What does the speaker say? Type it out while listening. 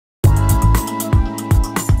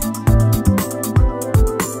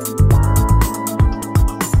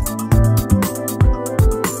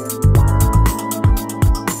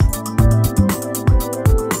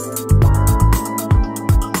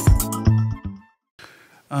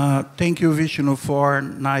Thank you, Vishnu, for a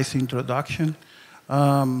nice introduction.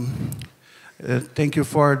 Thank you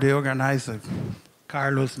for the organizer,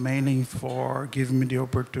 Carlos Manning, for giving me the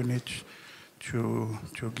opportunity to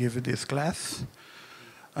give this class.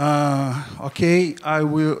 Okay,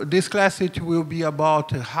 this class it will be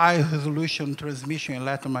about high-resolution transmission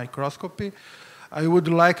electron microscopy. I would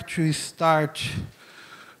like to start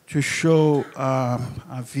to show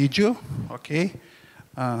a video, okay?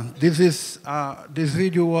 This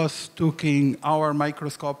video was took in our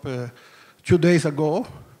microscope 2 days ago.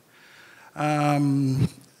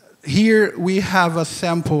 Here we have a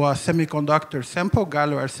sample, a semiconductor sample,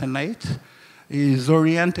 gallium arsenate. Is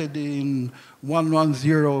oriented in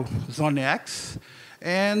 110 zone X.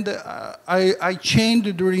 And I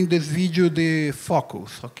changed during this video the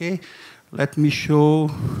focus, okay? Let me show.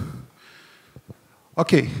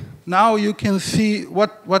 Okay, now you can see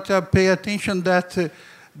pay attention that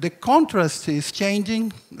the contrast is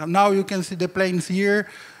changing. Now you can see the planes here,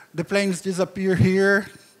 the planes disappear here,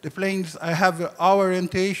 the planes, I have our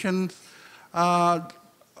orientation.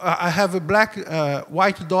 I have a black,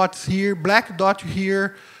 white dots here, black dot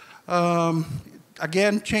here.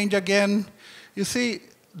 Again, change again. You see,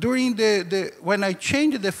 during when I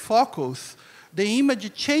change the focus, the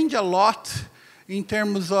image change a lot in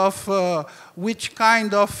terms of which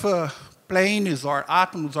kind of planes or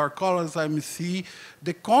atoms or colors I'm seeing,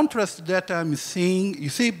 the contrast that I'm seeing. You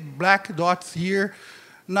see black dots here.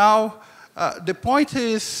 Now, the point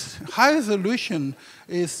is high resolution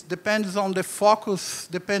depends on the focus,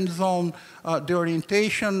 depends on the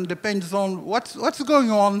orientation, depends on what's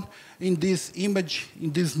going on in this image,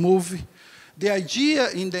 in this movie. The idea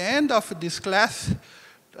in the end of this class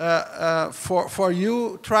for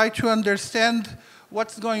you, try to understand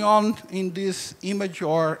what's going on in this image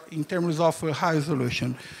or in terms of high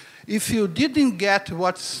resolution. If you didn't get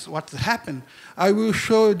what's happened, I will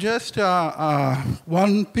show just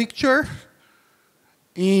one picture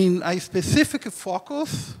in a specific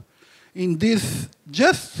focus. In this,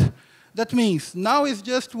 that means now it's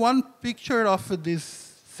just one picture of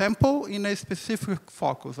this sample in a specific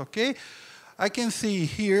focus, okay? I can see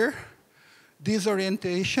here this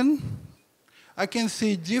orientation. I can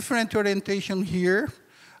see different orientation here.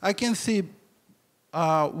 I can see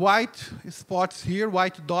white spots here,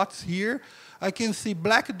 white dots here. I can see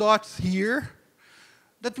black dots here.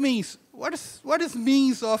 That means, what is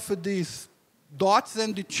means of these dots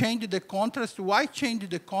and change the contrast? Why change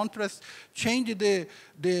the contrast? Change the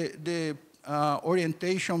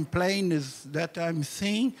orientation plane is that I'm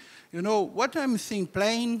seeing. You know, what I'm seeing,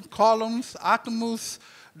 plane, columns, atoms,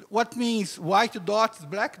 what means white dots,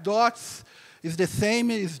 black dots, is the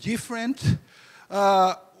same, is different.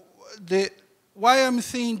 Why I'm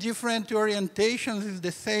seeing different orientations is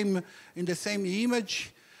the same in the same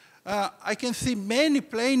image. I can see many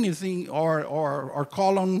planes or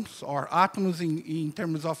columns or atoms in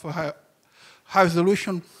terms of high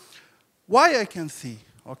resolution. Why I can see,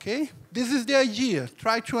 okay? This is the idea.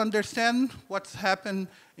 Try to understand what's happened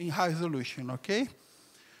in high resolution, okay?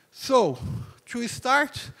 So, to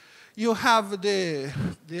start, you have the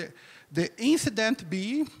incident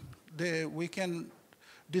B, we can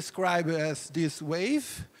describe as this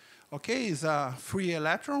wave, okay? It's a free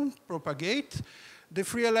electron propagate. The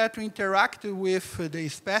free electron interact with the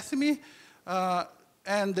specimen, the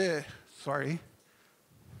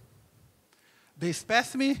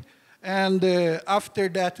specimen, and after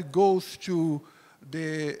that goes to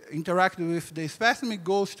interact with the specimen,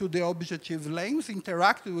 goes to the objective lens,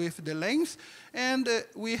 interact with the lens, and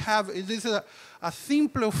we have, this is a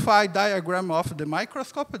simplified diagram of the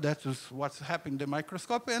microscope. That is what's happening in the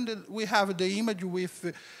microscope, and we have the image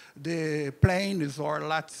with the planes or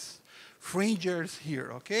lattice fringers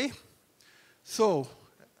here, okay? So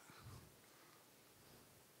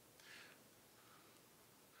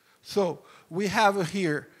we have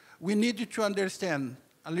here, we need to understand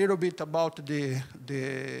a little bit about the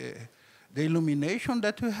illumination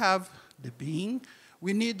that we have, the beam.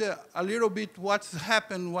 We need a little bit what's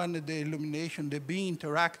happened when the illumination, the beam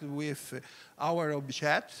interact with our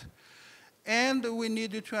object. And we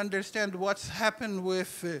need to understand what's happened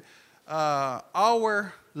with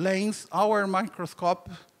our lens, our microscope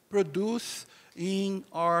produce in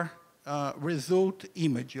our result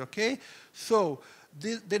image, okay? So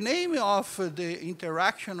the name of the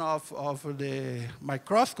interaction of the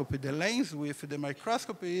microscopy, the lens with the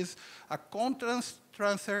microscopy, is a contrast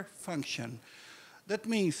transfer function. That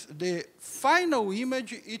means the final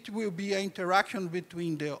image, it will be an interaction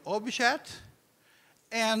between the object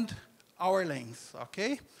and our lens,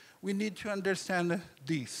 okay? We need to understand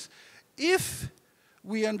this. If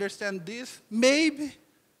we understand this, maybe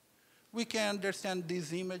we can understand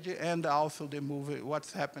this image and also the movie,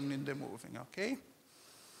 what's happening in the moving, okay?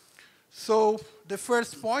 So the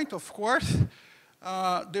first point, of course,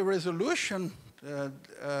 the resolution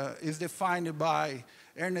is defined by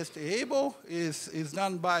Ernest Abel, is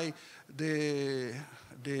done by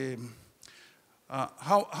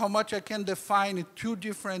how much I can define two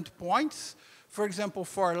different points. For example,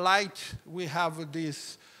 for light, we have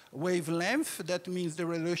this wavelength. That means the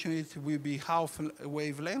resolution will be half a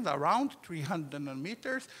wavelength, around 300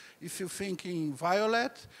 nanometers. If you think in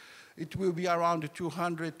violet, it will be around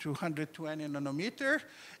 200, 220 nanometers.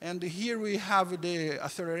 And here we have the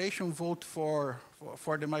acceleration volt for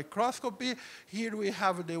the microscopy. Here we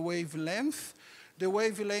have the wavelength. The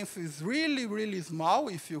wavelength is really, really small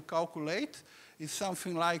if you calculate. It's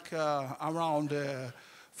something like around,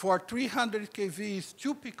 for 300 kV is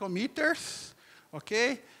 2 picometers,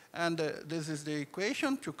 okay? And this is the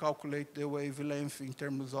equation to calculate the wavelength in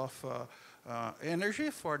terms of energy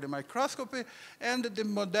for the microscopy. And the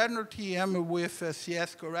modern RTM with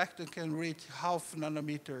CS corrector can reach half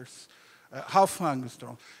nanometers, half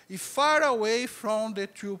angstrom. It's far away from the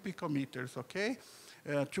 2 picometers, okay?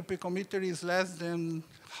 2 picometer is less than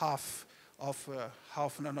half of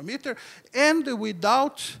half nanometer. And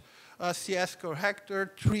without CS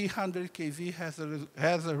corrector, 300 kV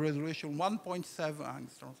has a resolution 1.7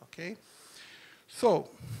 angstroms, okay? So,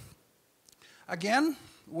 again,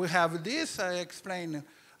 we have this. I explained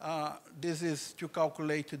this is to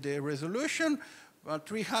calculate the resolution.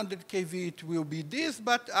 300 kV, it will be this,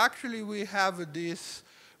 but actually we have this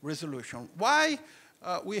resolution. Why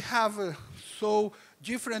we have so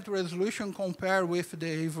different resolution compared with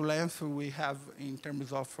the wavelength we have in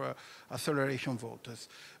terms of acceleration voltage?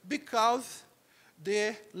 Because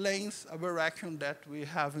the lens aberration that we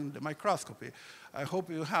have in the microscopy. I hope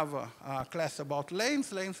you have a class about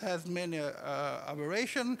lens. Lens has many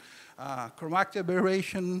aberration, chromatic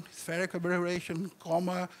aberration, spherical aberration,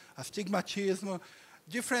 coma, astigmatism,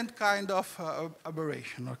 different kind of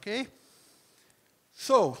aberration, okay?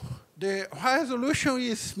 So the high resolution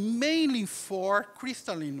is mainly for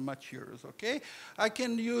crystalline materials, okay? I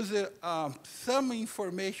can use some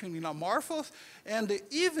information in amorphous, and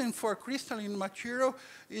even for crystalline material,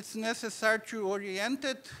 it's necessary to orient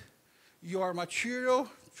your material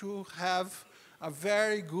to have a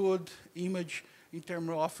very good image in terms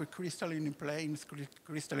of crystalline planes,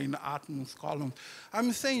 crystalline atoms, columns.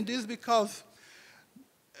 I'm saying this because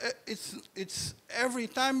it's every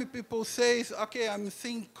time people say, okay, I'm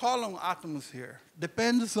seeing column atoms here.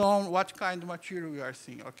 Depends on what kind of material you are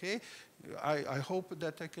seeing, okay? I hope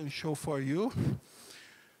that I can show for you.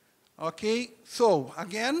 Okay, so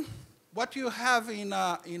again, what you have in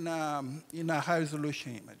a high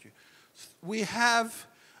resolution image? We have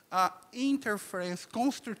interference,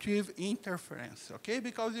 constructive interference, okay?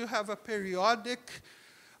 Because you have a periodic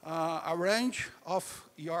range of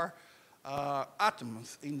your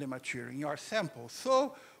atoms in the material, in your sample.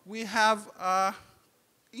 So we have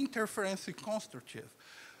interference constructive.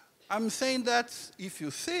 I'm saying that if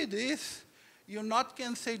you see this, you not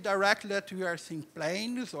can say directly that you are seeing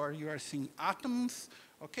planes or you are seeing atoms,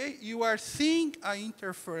 okay? You are seeing a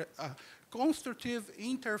constructive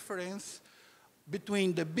interference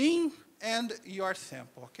between the beam and your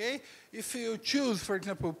sample, okay? If you choose, for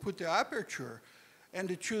example, put the aperture and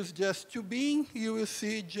you choose just two beams, you will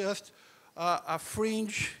see just a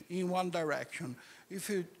fringe in one direction. If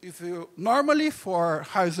you normally for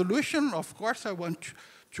high resolution, of course, I want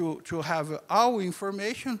to have all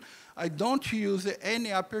information. I don't use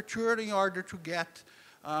any aperture in order to get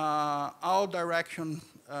all direction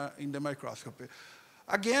in the microscopy.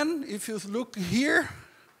 Again, if you look here,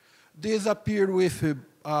 these appear with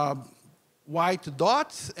white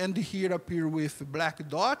dots, and here appear with black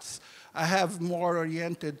dots. I have more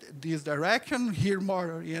oriented this direction, here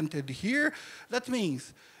more oriented here. That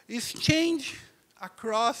means it's change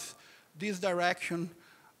across this direction,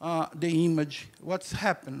 the image, what's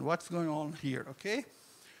happened, what's going on here, okay?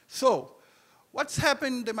 So, what's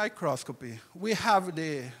happened in the microscopy? We have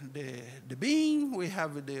the beam, we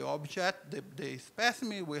have the object, the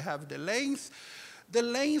specimen, we have the lens. The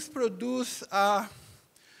lens produce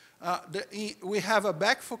we have a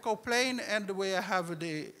back focal plane, and we have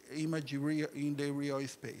the image in the real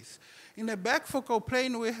space. In the back focal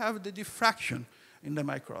plane, we have the diffraction in the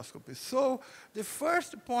microscopy. So the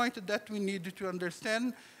first point that we need to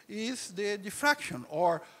understand is the diffraction,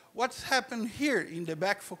 or what's happened here in the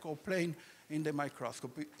back focal plane in the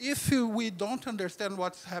microscopy. If we don't understand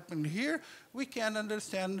what's happened here, we can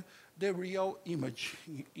understand the real image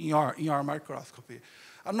in our microscopy.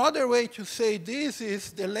 Another way to say this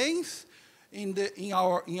is the lens in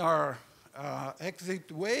our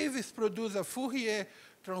exit wave is produce a Fourier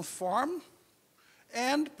transform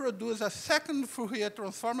and produce a second Fourier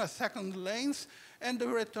transform, a second lens, and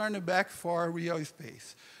return it back for real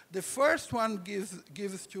space. The first one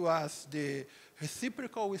gives to us the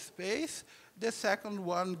reciprocal space. The second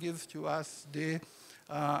one gives to us the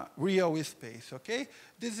real space, okay?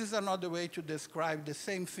 This is another way to describe the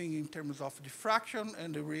same thing in terms of diffraction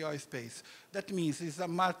and the real space. That means it's a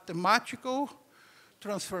mathematical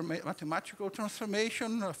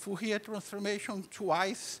transformation, a Fourier transformation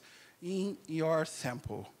twice in your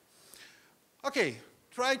sample. Okay,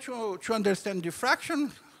 try to understand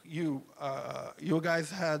diffraction. You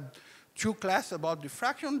guys had 2 classes about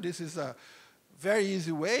diffraction. This is a very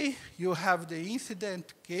easy way. You have the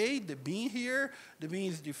incident K, the beam here. The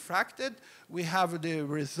beam is diffracted. We have the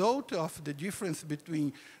result of the difference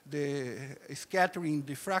between the scattering,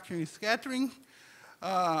 diffraction, and scattering.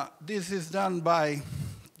 This is done by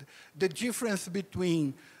the difference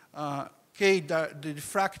between K, the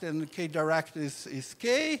diffracted and K direct is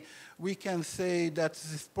K. We can say that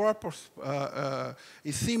this purpose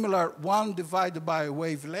is similar 1 divided by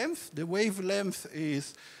wavelength. The wavelength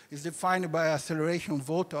is defined by acceleration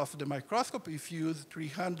volt of the microscope. If you use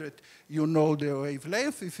 300, you know the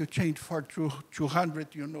wavelength. If you change for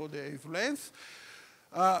 200, you know the wavelength.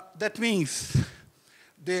 That means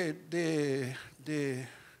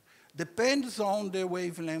depends on the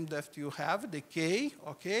wavelength that you have, the K,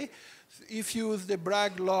 okay? If you use the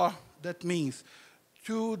Bragg law, that means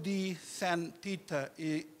 2d sin theta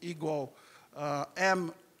equal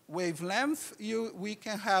m wavelength, we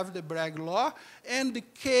can have the Bragg law, and the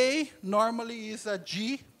K normally is a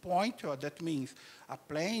G point, or that means a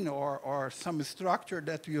plane or some structure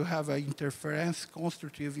that you have an interference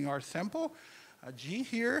constructive in your sample, a G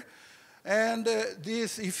here. And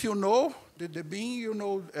this, if you know the beam, you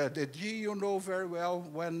know the G, you know very well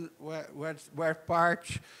where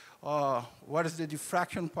part, what is the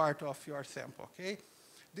diffraction part of your sample, okay?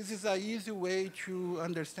 This is an easy way to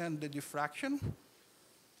understand the diffraction.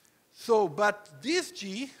 So, but this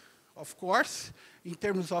G, of course, in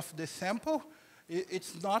terms of the sample,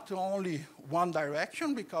 it's not only one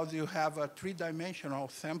direction because you have a 3-dimensional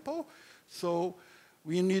sample. So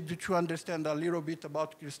we need to understand a little bit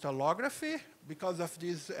about crystallography. Because of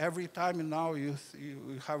this, every time now you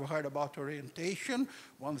have heard about orientation,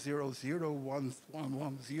 100,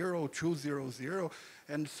 110, 200,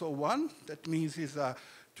 and so on. That means it's a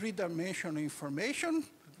 3-dimensional information.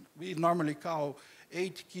 We normally call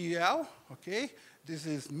 8QL, okay? This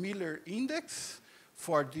is Miller index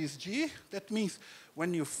for this G. That means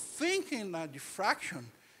when you think in a diffraction,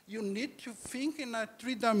 you need to think in a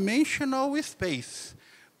 3-dimensional space.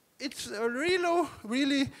 It's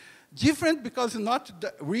really different because not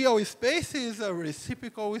the real space is a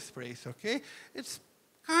reciprocal space, okay? It's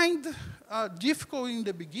kind of difficult in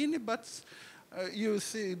the beginning, but you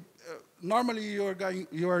see, normally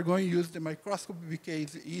you are going to use the microscope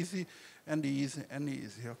because it's easy and easy and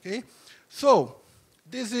easy, okay? So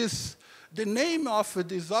this is, the name of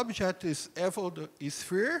this object is Evode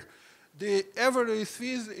sphere. The Evode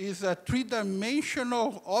sphere is a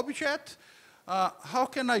 3-dimensional object. How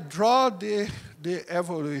can I draw the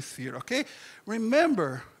Evode sphere, okay?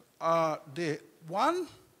 Remember, the 1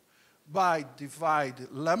 by divide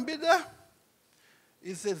lambda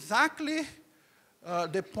is exactly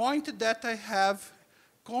the point that I have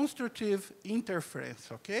constructive interference,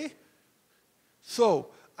 okay?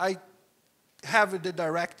 So I have the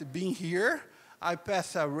direct beam here. I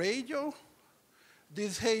pass a radial.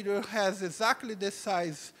 This radial has exactly the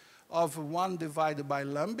size of 1 divided by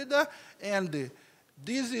lambda, and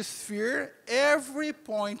this sphere, every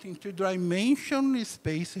point in 2-dimensional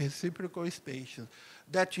space, reciprocal space,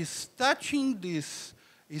 that is touching this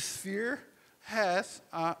sphere has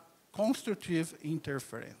a constructive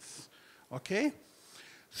interference, okay?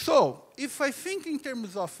 So if I think in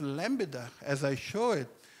terms of lambda, as I showed,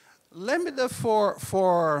 lambda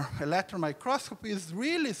for electron microscopy is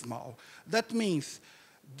really small. That means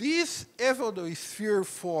this Evode sphere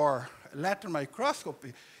for electron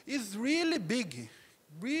microscopy is really big,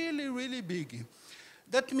 really big.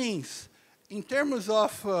 That means in terms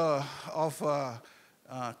of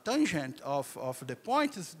tangent of the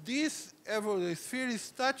points, this Evode sphere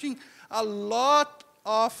is touching a lot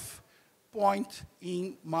of points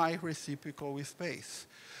in my reciprocal space.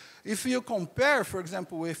 If you compare, for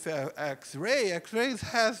example, with X-ray, X-ray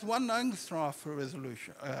has 1 angstrom of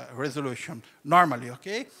resolution normally,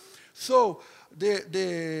 okay? So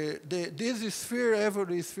this sphere,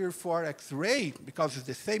 Evode sphere for X-ray, because it's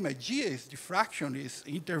the same idea, is diffraction, is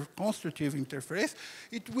constructive interference,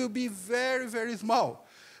 it will be very small.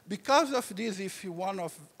 Because of this, if one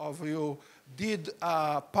of you did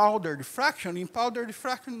powder diffraction, in powder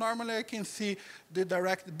diffraction, normally I can see the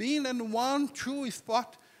direct beam and 1, 2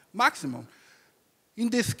 spot maximum. In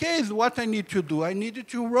this case, what I need to do, I need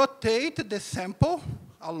to rotate the sample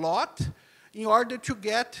a lot in order to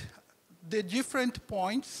get the different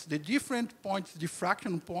points,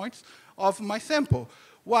 diffraction points of my sample.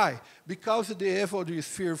 Why? Because the evoked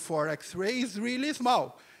sphere for X-ray is really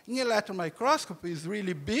small. In electron microscopy, it's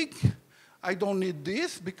really big. I don't need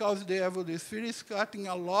this because the evoked sphere is cutting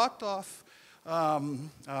a lot of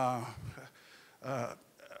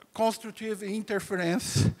constructive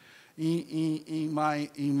interference in my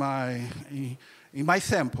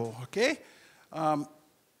sample, okay?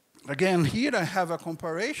 Again, here I have a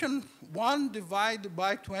comparison, 1 divided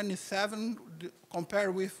by 27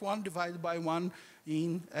 compared with 1 divided by 1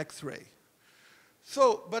 in X-ray.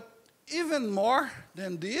 So, but even more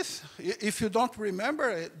than this, if you don't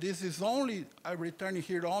remember, this is only, I return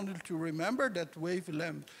here only to remember that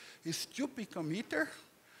wavelength is 2 picometer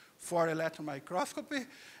for electron microscopy,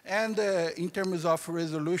 and in terms of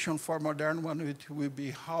resolution for modern one, it will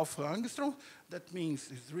be half angstrom. That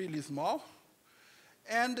means it's really small.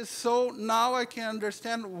 And so now I can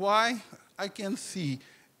understand why I can see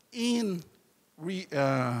in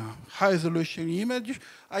high-resolution image,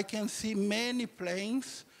 I can see many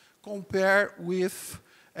planes compared with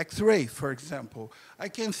X-ray, for example. I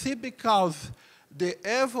can see because the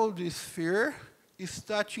evoked sphere is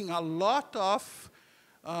touching a lot of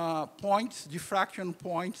points, diffraction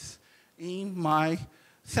points in my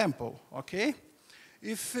sample, okay?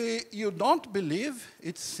 If you don't believe,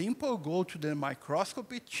 it's simple. Go to the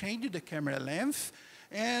microscopy, change the camera length,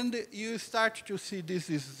 and you start to see this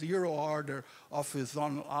is 0 order of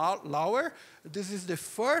Zon-Lauer. This is the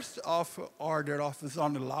first order of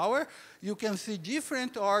Zon-Lauer. You can see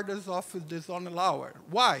different orders of the Zon-Lauer.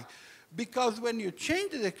 Why? Because when you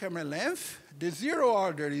change the camera length, the 0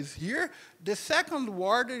 order is here. The second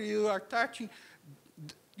order, you are touching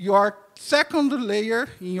your second layer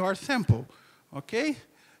in your sample. Okay?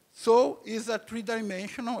 So it's a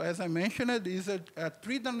 3-dimensional, as I mentioned, it is a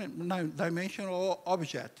 3-dimensional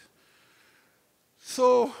object.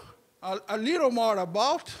 So a little more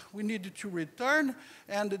about, we need to return,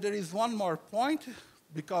 and there is one more point,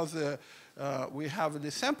 because we have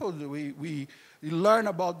the sample, we learn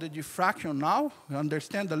about the diffraction now, we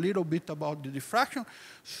understand a little bit about the diffraction.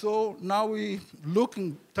 So now we look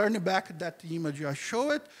and turn back that image I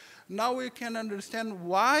showed. Now we can understand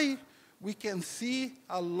why we can see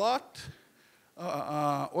a lot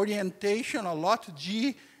orientation, a lot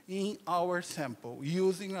G in our sample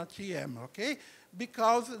using a TM, okay?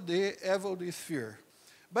 Because the evoked sphere.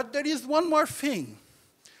 But there is one more thing.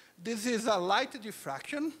 This is a light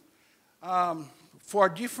diffraction for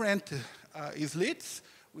different slits.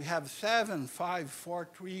 We have 7, 5, 4,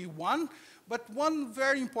 3, 1. But one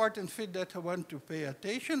very important thing that I want to pay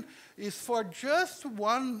attention is for just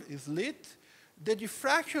one slit, the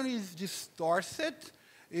diffraction is distorted,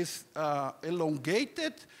 is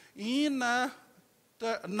elongated in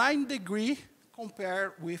 9°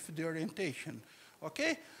 compared with the orientation.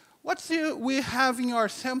 Okay? What we have in our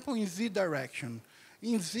sample in Z direction?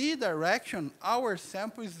 In Z direction, our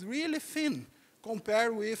sample is really thin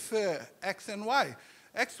compared with X and Y.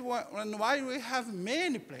 X and Y, we have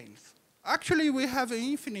many planes. Actually, we have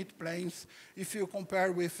infinite planes if you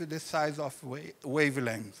compare with the size of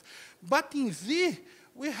wavelengths. But in Z,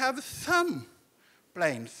 we have some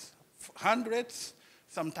planes, hundreds,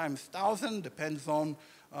 sometimes 1,000, depends on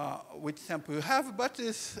which sample you have, but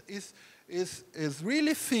is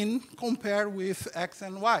really thin compared with X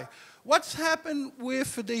and Y. What's happened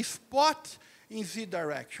with the spot in Z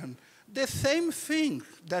direction? The same thing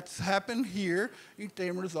that's happened here in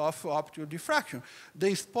terms of optical diffraction.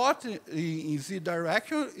 The spot in Z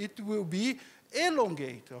direction, it will be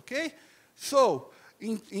elongate, okay? So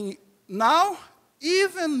now,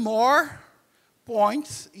 even more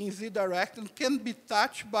points in Z direction can be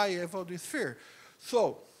touched by evoked sphere.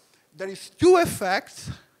 So there is 2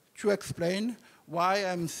 effects to explain why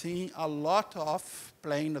I'm seeing a lot of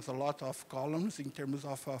planes, a lot of columns in terms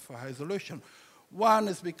of resolution. One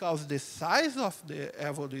is because the size of the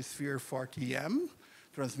evoked sphere for TM,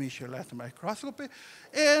 transmission electron microscopy,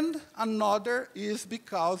 and another is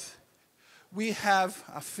because we have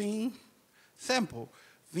a thin sample.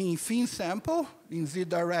 In thin sample, in Z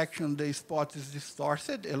direction, the spot is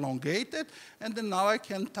distorted, elongated, and then now I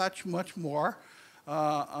can touch much more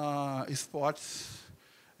spots.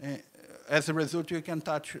 As a result, you can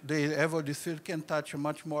touch, the evoked sphere can touch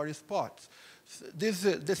much more spots.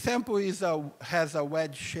 The sample has a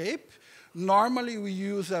wedge shape. Normally, we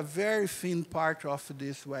use a very thin part of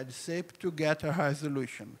this wedge shape to get a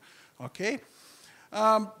resolution, okay?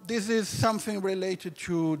 This is something related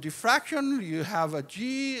to diffraction. You have a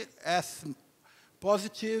G, S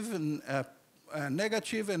positive, and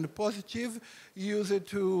negative and positive. Use it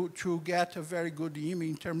to get a very good image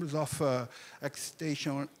in terms of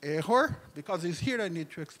excitation error, because it's here I need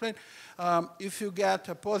to explain. If you get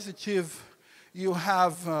a positive, you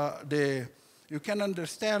have you can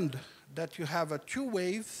understand that you have two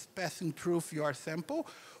waves passing through your sample.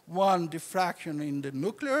 One diffraction in the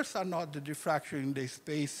nucleus, another diffraction in the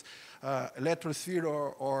space, electrosphere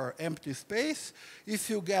or empty space. If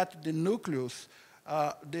you get the nucleus,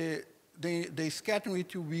 the scattering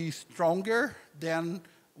will be stronger than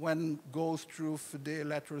when it goes through the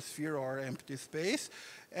electrosphere or empty space.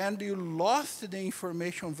 And you lost the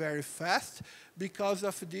information very fast. Because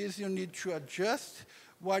of this, you need to adjust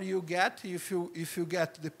what you get. If you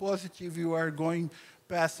get the positive, you are going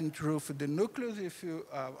passing through the nucleus. If you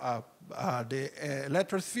the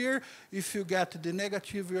electrosphere, if you get the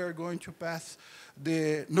negative, you are going to pass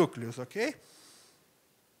the nucleus. Okay.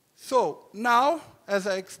 So now, as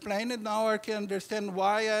I explained it, now I can understand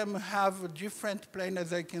why I have a different plane,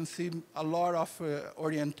 as I can see a lot of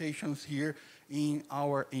orientations here in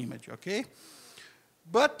our image. Okay.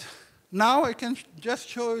 But now I can just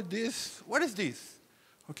show you this. What is this?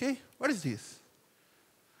 Okay, what is this?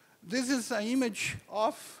 This is an image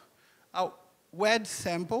of a wedge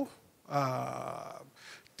sample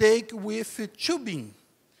taken with tubing.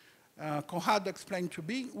 Conrad explained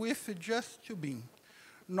tubing with just tubing.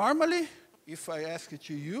 Normally, if I ask it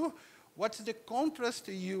to you, what's the contrast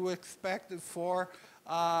you expect for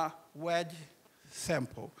a wedge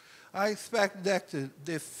sample? I expect that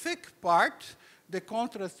the thick part, the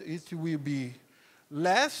contrast it will be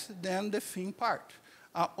less than the thin part.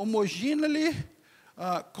 Homogeneously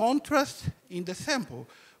contrast in the sample.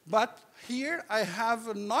 But here I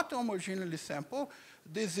have not homogeneous sample.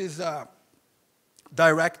 This is a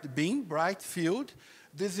direct beam, bright field.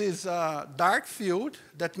 This is a dark field.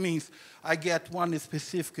 That means I get one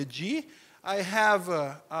specific G. I have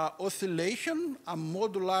a oscillation, a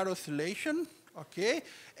modular oscillation, okay?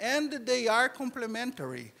 And they are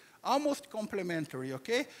complementary. Almost complementary,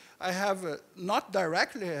 okay? I have not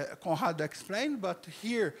directly, Conrad explained, but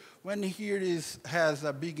here, when here has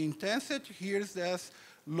a big intensity, here has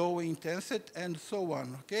low intensity, and so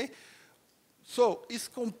on, okay? So it's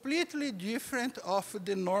completely different of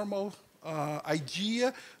the normal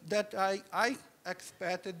idea that I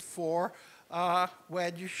expected for a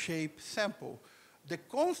wedge-shaped sample. The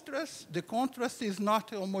contrast is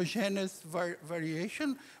not a homogeneous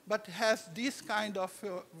variation, but has this kind of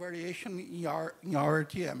variation in our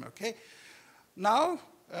RTM, okay? Now,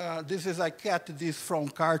 this is, I get this from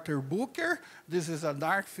Carter Booker. This is a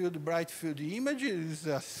dark field, bright field image. It is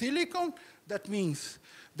a silicon. That means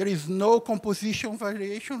there is no composition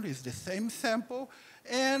variation. It's the same sample.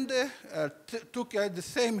 And took the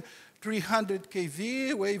same 300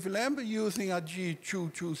 kV wavelength using a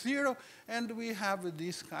G220, and we have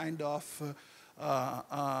this kind of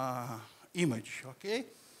image, okay?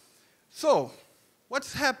 So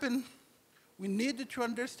what's happened? We need to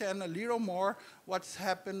understand a little more what's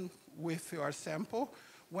happened with your sample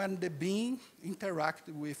when the beam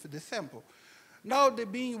interacts with the sample. Now the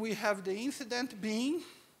beam, we have the incident beam.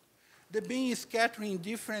 The beam is scattering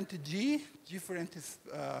different G, different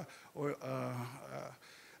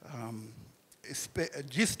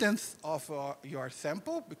distance of your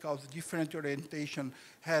sample, because different orientation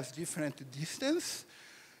has different distance.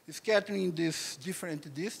 Scattering this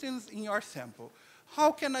different distance in your sample.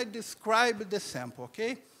 How can I describe the sample,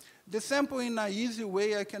 okay? The sample in an easy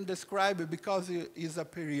way I can describe it because it is a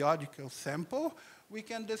periodical sample. We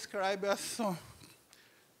can describe as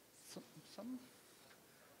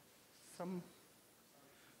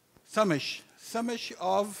summation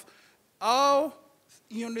of all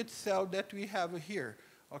unit cell that we have here,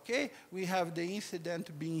 okay? We have the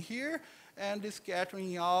incident being here and the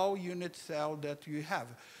scattering all unit cell that we have.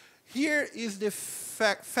 Here is the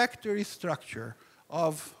factory structure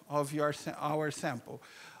of our sample.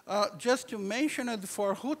 Just to mention it,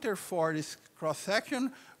 for Rutherford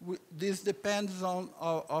cross-section, this depends on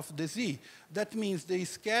of the Z. That means the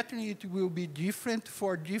scattering it will be different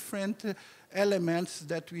for different elements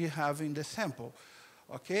that we have in the sample,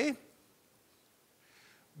 okay?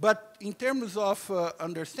 But in terms of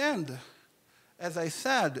understand, as I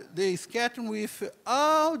said, the scattering with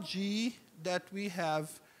all G that we have,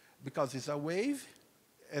 because it's a wave,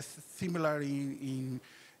 as similar in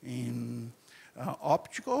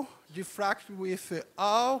optical, diffract with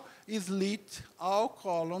all slit, all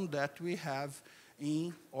column that we have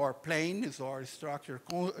in, or planes, or structure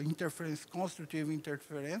interference, constructive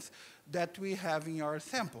interference that we have in our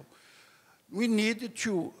sample. We need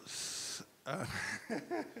to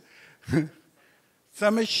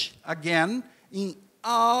summation again in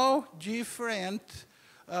all different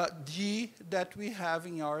G that we have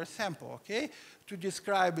in our sample, okay? To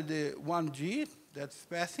describe the one G that's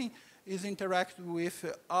passing is interact with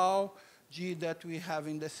all G that we have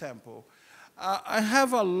in the sample. I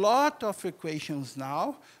have a lot of equations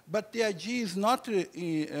now, but the idea is not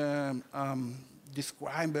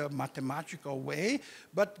describe a mathematical way,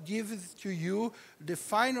 but gives to you the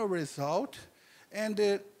final result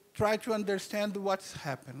and try to understand what's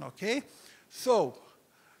happened, okay? So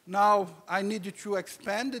now I need to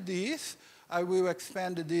expand this. I will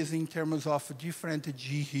expand this in terms of different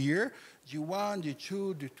G here, G1,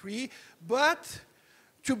 G2, G3, but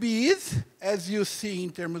to be easy, as you see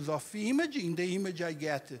in terms of image, in the image I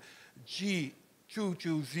get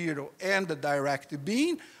G220 and the direct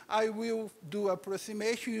beam, I will do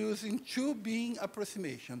approximation using two-beam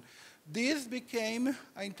approximation. This became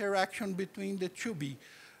an interaction between the two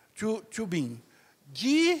beam.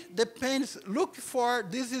 G depends, look for,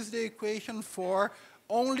 this is the equation for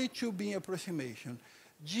only two-beam approximation.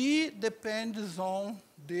 G depends on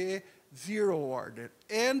the zero order,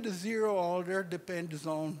 and the zero order depends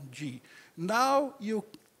on G. Now you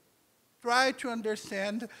try to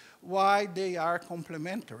understand why they are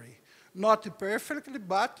complementary. Not perfectly,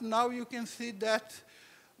 but now you can see that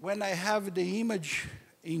when I have the image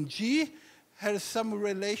in G, has some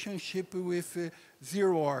relationship with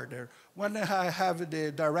zero order. When I have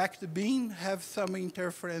the direct beam, have some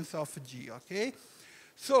interference of G, okay?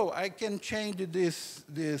 So I can change this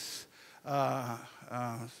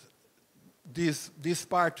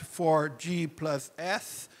part for G plus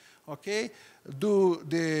S, okay? Do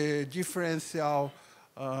the differential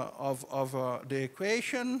of the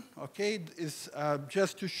equation, okay? It's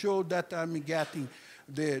just to show that I'm getting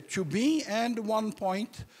the two beam and 1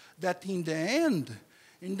 point that in the end,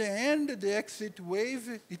 the exit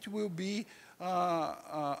wave, it will be,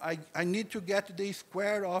 I need to get the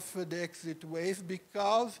square of the exit wave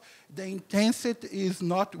because the intensity is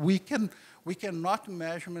not, we cannot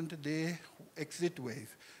measure the exit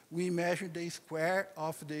wave. We measure the square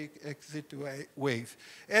of the exit wave.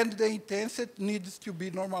 And the intensity needs to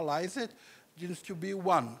be normalized, needs to be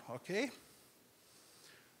 1, okay?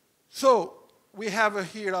 So we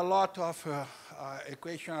have here a lot of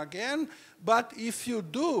equation again, but if you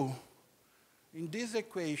do, in this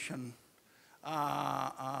equation,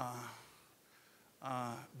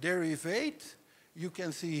 derivate, you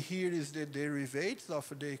can see here is the derivatives of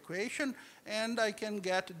the equation, and I can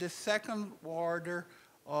get the second order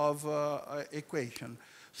of equation.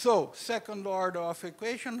 So second order of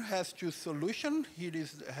equation has two solutions. Here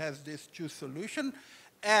has these two solutions.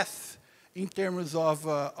 S in terms of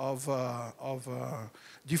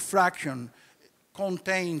diffraction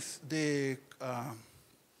contains the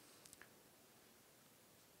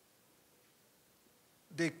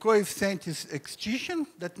coefficient extinction,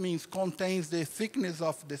 that means contains the thickness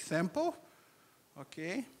of the sample,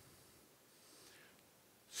 okay?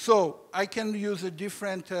 So I can use a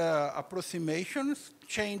different approximations,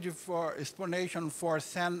 change for exponential for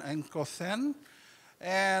sin and cosine,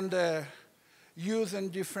 and using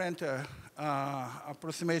different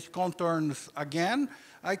approximation contours again,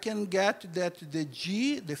 I can get that the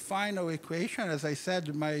G, the final equation, as I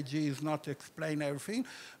said, my G is not explain everything,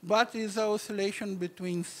 but is an oscillation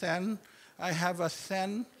between sin. I have a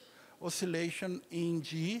sin oscillation in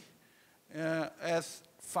G as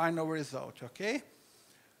final result, okay?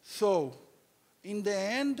 So in the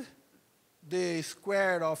end, the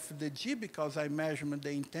square of the G, because I measure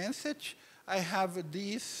the intensity, I have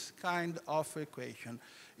this kind of equation.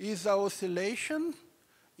 Is an oscillation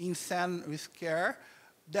in sin square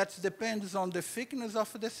that depends on the thickness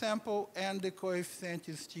of the sample and the coefficient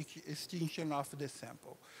extinction of the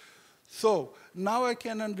sample. So now I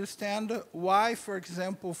can understand why, for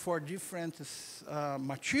example, for different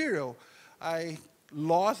material, I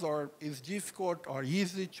lost or is difficult or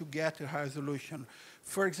easy to get a resolution.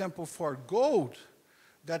 For example, for gold,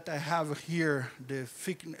 that I have here the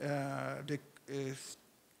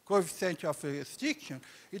coefficient of extinction,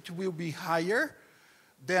 it will be higher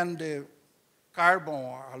than the carbon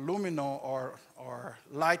or aluminum or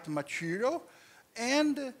light material,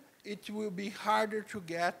 and it will be harder to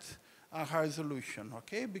get a resolution,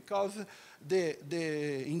 okay? Because the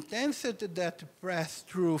intensity that pass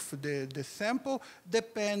through the sample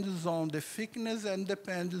depends on the thickness and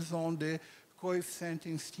depends on the coefficient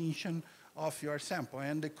extinction of your sample.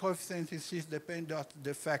 And the coefficient is depends on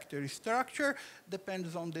the factor structure,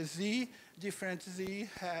 depends on the Z. Different Z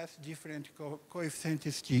has different coefficient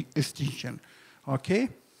extinction, okay?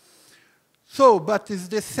 So, but it's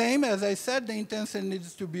the same, as I said, the intensity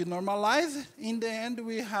needs to be normalized. In the end,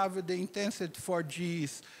 we have the intensity for G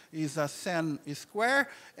is a sen square,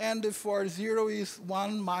 and for 0 is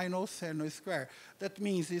 1 minus sen square. That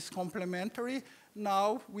means it's complementary.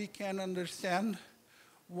 Now we can understand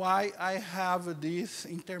why I have this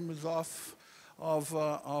in terms of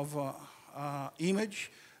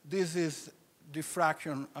image. This is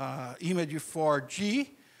diffraction image for G,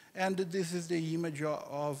 and this is the image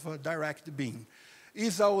of direct beam.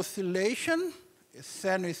 It's an oscillation, a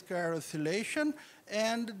sen square oscillation,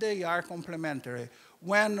 and they are complementary.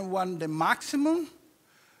 When one the maximum,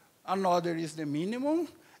 another is the minimum,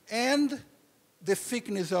 and the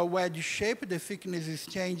thickness of wedge shape, the thickness is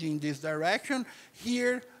changing in this direction.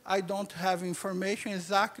 Here, I don't have information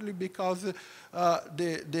exactly because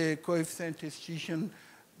the coefficient extinction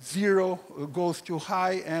 0 goes too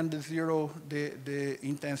high, and 0, the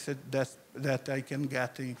intensity that I can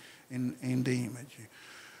get in the image.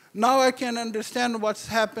 Now I can understand what's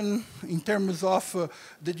happened in terms of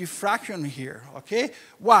the diffraction here, okay?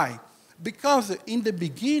 Why? Because in the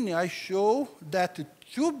beginning, I show that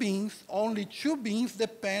two beams, only two beams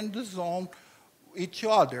depends on each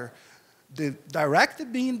other. The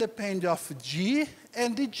direct beam depends on G,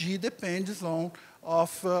 and the G depends on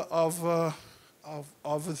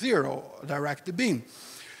of 0, direct beam.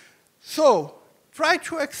 So try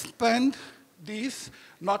to expand this,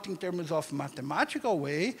 not in terms of mathematical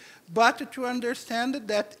way, but to understand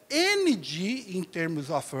that any G in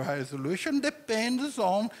terms of resolution depends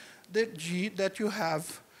on the G that you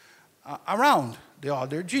have around the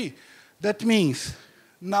other G. That means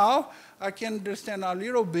now I can understand a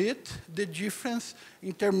little bit the difference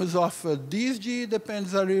in terms of this G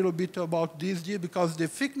depends a little bit about this G because the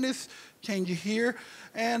thickness change here,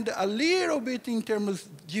 and a little bit in terms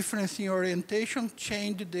of difference in orientation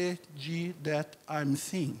change the G that I'm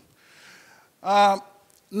seeing.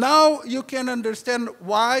 Now you can understand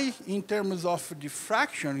why in terms of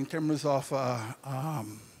diffraction, in terms of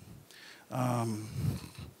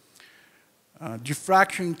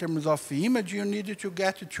diffraction in terms of image, you need to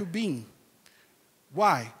get to beam.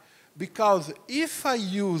 Why? Because if I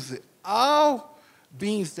use all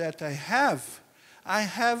beams that I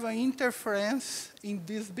have an interference in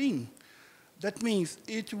this beam. That means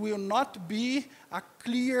it will not be a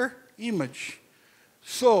clear image.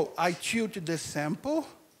 So I tilt the sample,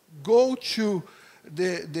 go to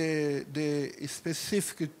the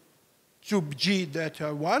specific tube G that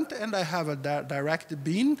I want, and I have a direct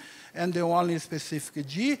beam, and the only specific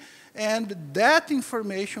G, and that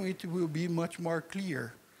information, it will be much more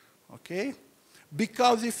clear, okay?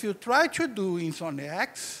 Because if you try to do in zone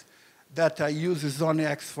X, that I use zone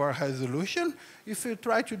X for resolution, if you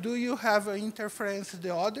try to do, you have an interference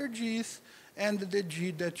the other G's and the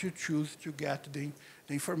G that you choose to get the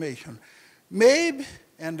information. Maybe,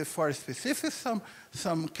 and for specific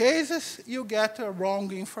some cases, you get a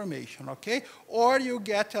wrong information, okay? Or you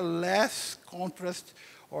get a less contrast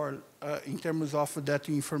or in terms of that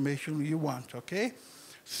information you want, okay?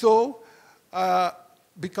 So,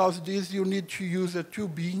 because this you need to use a 2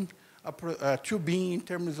 beam in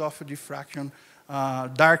terms of diffraction,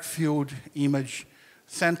 dark field image,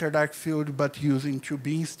 center dark field, but using 2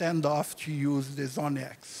 beam standoff to use the zone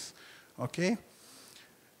X, okay?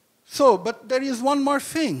 So, but there is one more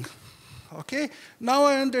thing, okay? Now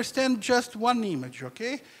I understand just one image,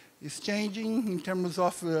 okay? It's changing in terms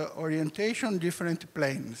of orientation, different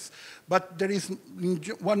planes. But there is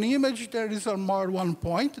one image, there is one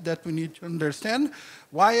point that we need to understand,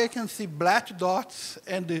 why I can see black dots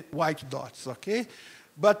and the white dots, okay?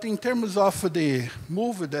 But in terms of the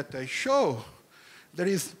movie that I show, there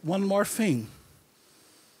is one more thing.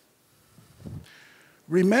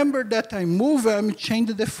 Remember that I move, I'm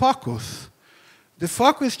changing the focus. The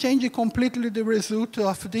focus changes completely the result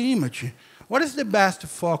of the image. What is the best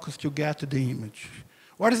focus to get the image?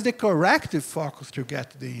 What is the correct focus to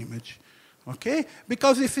get the image? Okay?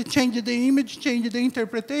 Because if you change the image, change the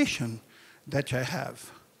interpretation that I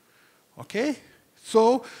have. Okay?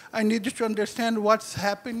 So I need to understand what's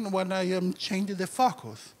happening when I am changing the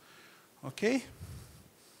focus. Okay?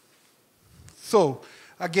 So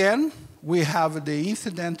again, we have the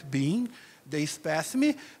incident beam, the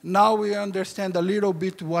specimen. Now we understand a little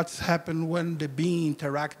bit what's happened when the beam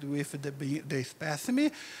interacts with the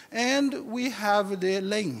specimen, and we have the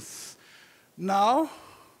length. Now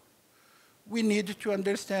we need to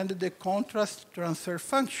understand the contrast transfer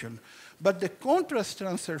function. But the contrast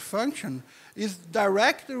transfer function is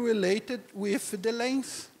directly related with the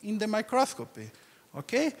lens in the microscopy.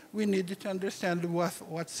 Okay? We need to understand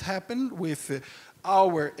what's happened with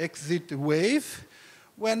our exit wave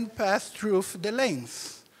when passed through the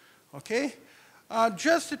lens. Okay?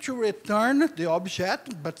 Just to return the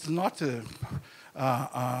object, but not,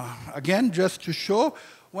 again, just to show,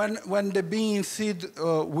 when the beam seed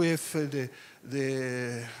with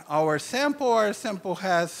our sample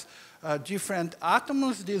has different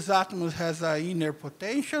atoms. These atoms has an inner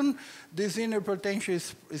potential. This inner potential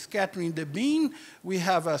is scattering the beam. We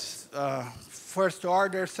have a first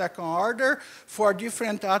order, second order. For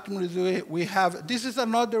different atoms, we have, this is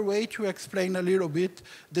another way to explain a little bit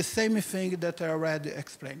the same thing that I already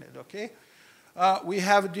explained, okay? We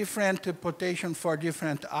have different potential for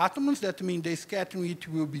different atoms. That means the scattering it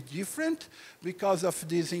will be different. Because of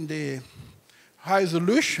this in the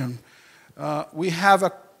resolution, we have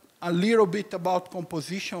a little bit about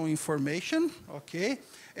composition information, okay?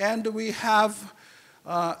 And we have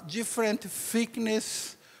different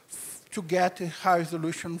thickness to get high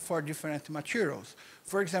resolution for different materials.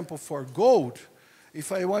 For example, for gold,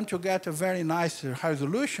 if I want to get a very nice high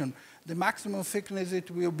resolution, the maximum thickness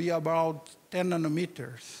it will be about 10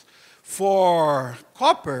 nanometers. For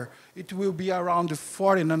copper, it will be around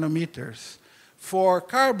 40 nanometers. For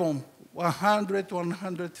carbon, 100 to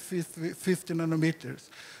 150 nanometers.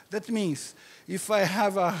 That means if I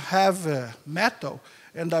have a heavy metal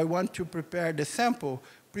and I want to prepare the sample,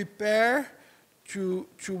 prepare to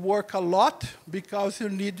work a lot because you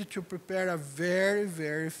need to prepare a very,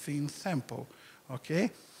 very thin sample,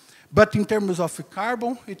 okay? But in terms of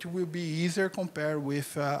carbon, it will be easier compared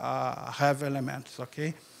with heavy elements,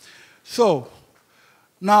 okay? So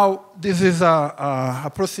now this is an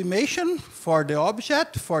approximation for the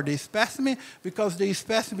object, for the specimen. Because the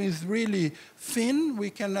specimen is really thin,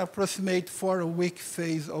 we can approximate for a weak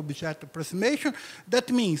phase object approximation.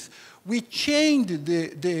 That means we change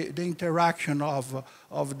the interaction of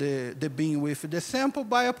the beam with the sample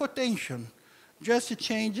by a potential. Just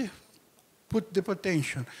change, put the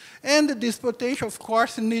potential. And this potential, of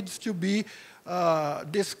course, needs to be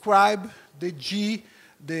described, the G,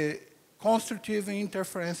 the constructive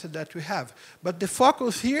interference that we have. But the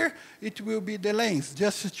focus here, it will be the lens,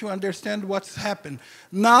 just to understand what's happened.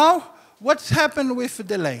 Now, what's happened with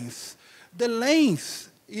the lens? The lens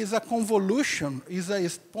is a convolution, is a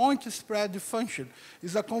point spread function.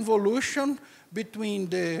 It's a convolution between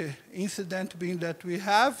the incident beam that we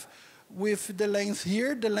have with the lens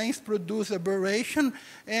here. The lens produces aberration,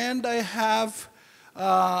 and I have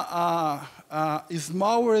a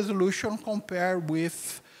small resolution compared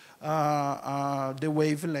with the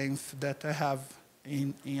wavelength that I have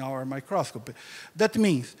in our microscopy. That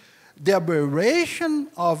means the aberration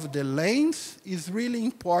of the lens is really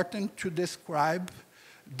important to describe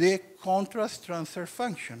the contrast transfer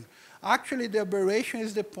function. Actually, the aberration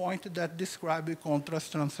is the point that describes the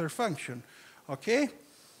contrast transfer function, okay?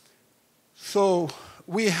 So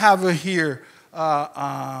we have here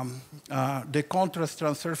the contrast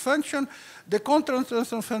transfer function. The contrast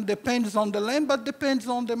transfer function depends on the lens, but depends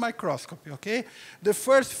on the microscopy, okay? The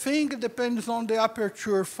first thing depends on the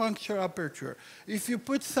aperture, functional aperture. If you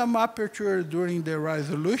put some aperture during the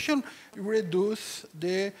resolution, you reduce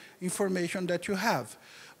the information that you have.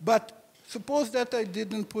 But suppose that I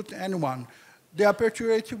didn't put any one. The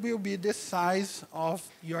aperture will be the size of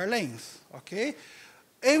your lens, okay?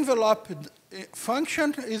 Envelope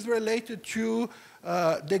function is related to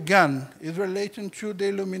the gun, is related to the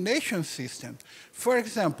illumination system. For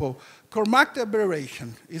example, chromatic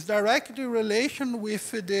aberration is directly related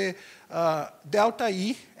with the delta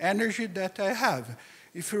E energy that I have.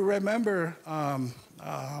 If you remember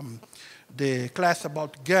the class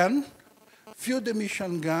about gun, field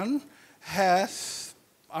emission gun has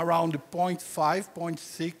around 0.5,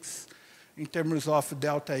 0.6 in terms of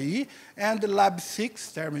delta E, and the Lab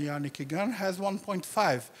 6 thermionic gun has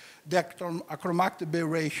 1.5. The chromatic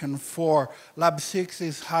aberration for Lab 6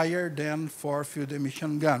 is higher than for field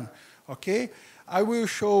emission gun, okay? I will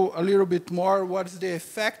show a little bit more what's the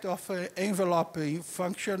effect of enveloping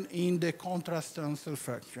function in the contrast transfer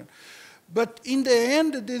function. But in the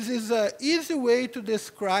end, this is an easy way to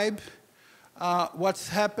describe what's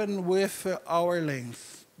happened with our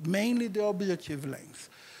lens, mainly the objective lens.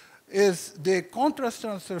 Is the contrast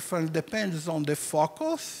transfer function depends on the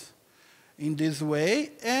focus in this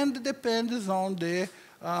way, and depends on the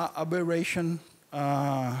aberration,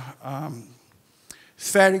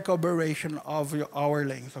 spherical aberration of our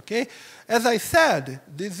lens, okay? As I said,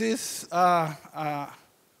 this is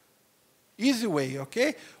Easy way,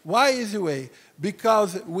 okay? Why easy way?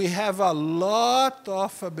 Because we have a lot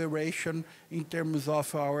of aberration in terms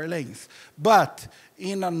of our lens. But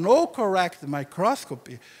in a no-correct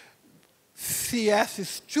microscopy, CS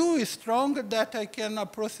is too strong that I can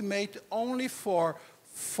approximate only for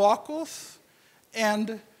focus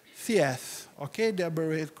and CS, okay,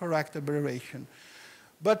 the correct aberration.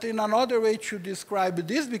 But in another way to describe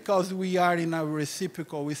this, because we are in a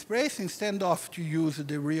reciprocal space, instead of to use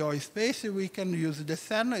the real space, we can use the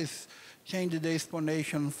sen, change the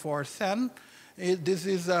explanation for sen. This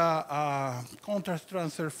is a contrast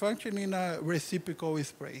transfer function in a reciprocal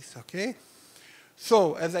space, okay?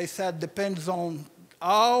 So, as I said, depends on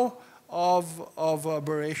all of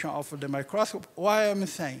aberration of the microscope. Why am I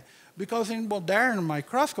saying? Because in modern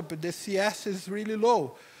microscopy, the CS is really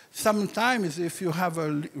low. Sometimes, if you have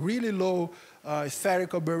a really low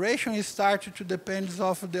spherical aberration, it starts to depend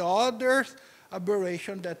on the other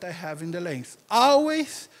aberration that I have in the lens.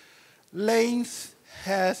 Always, lens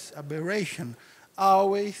has aberration.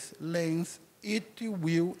 Always, lens, it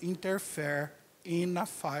will interfere in a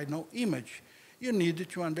final image. You need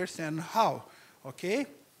to understand how, okay?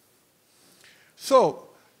 So,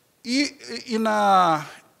 in an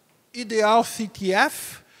ideal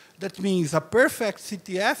CTF, that means a perfect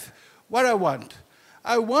CTF, what I want?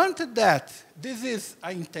 I want that this is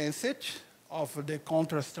an intensity of the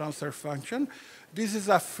contrast transfer function. This is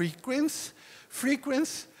a frequency.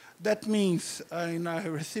 Frequency, that means in a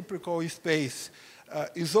reciprocal space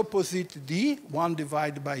is opposite D, 1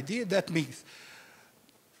 divided by D. That means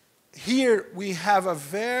here we have a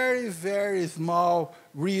very, very small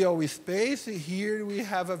real space. Here we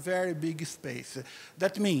have a very big space.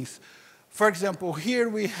 That means, for example, here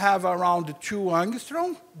we have around 2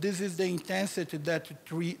 angstrom. This is the intensity that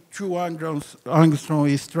 2 angstrom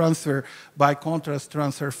is transferred by contrast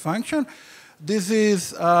transfer function. This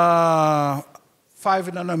is 5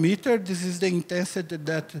 nanometer. This is the intensity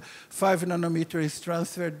that 5 nanometer is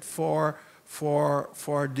transferred for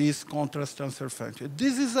this contrast transfer function.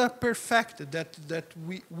 This is a perfect that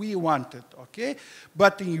we wanted, okay?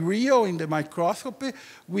 But in real, in the microscopy,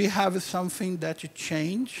 we have something that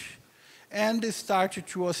change and they start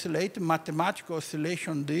to oscillate, mathematical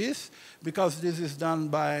oscillation this, because this is done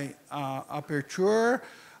by aperture,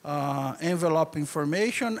 envelope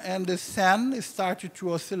information, and the sen started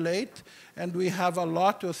to oscillate, and we have a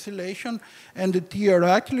lot of oscillation, and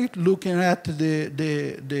theoretically, looking at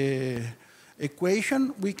the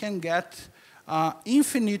equation, we can get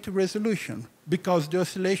infinite resolution, because the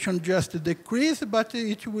oscillation just decreases, but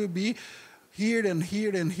it will be here and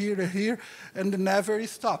here and here and here, and never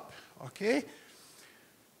stop. Okay?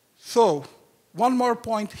 So, one more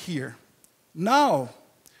point here. Now,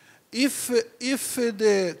 if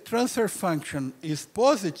the transfer function is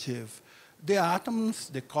positive, the atoms,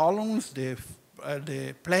 the columns, the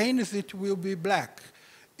planes, it will be black.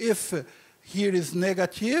 If here is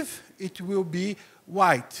negative, it will be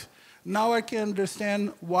white. Now I can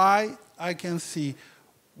understand why I can see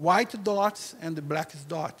white dots and black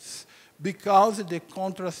dots. Because the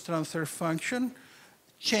contrast transfer function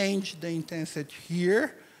change the intensity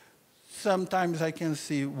here. Sometimes I can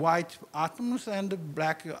see white atoms and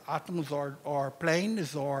black atoms or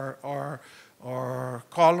planes or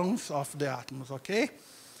columns of the atoms, okay?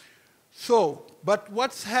 So, but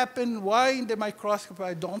what's happened, why in the microscope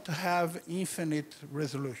I don't have infinite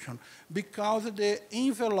resolution? Because of the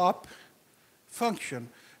envelope function.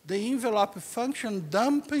 The envelope function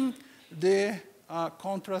dumping the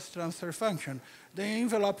contrast transfer function. The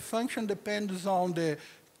envelope function depends on the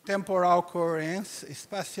temporal coherence,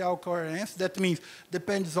 spatial coherence. That means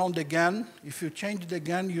depends on the gun. If you change the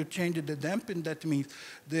gun, you change the damping. That means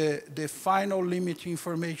the final limit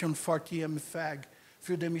information for TM-FAG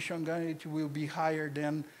field emission gun, it will be higher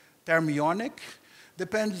than thermionic.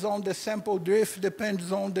 Depends on the sample drift,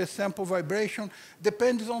 depends on the sample vibration,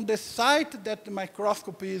 depends on the site that the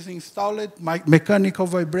microscope is installed, mechanical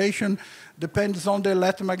vibration, depends on the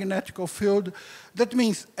electromagnetic field. That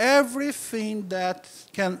means everything that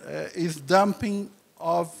is dumping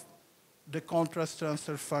of the contrast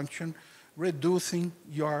transfer function, reducing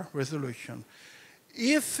your resolution.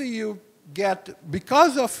 If you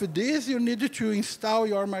because of this, you need to install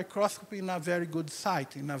your microscope in a very good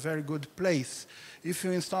site, in a very good place. If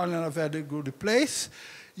you install in a very good place,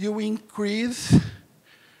 you increase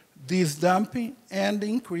this dumping and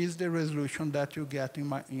increase the resolution that you get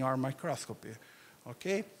in your microscopy,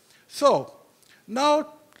 okay? So,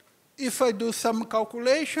 now if I do some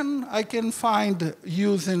calculation, I can find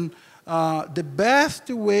using the best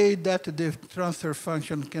way that the transfer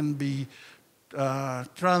function can be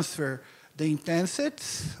transferred the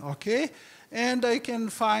intensities, okay? And I can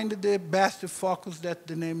find the best focus that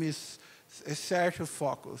the name is assertive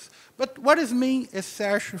focus. But what does mean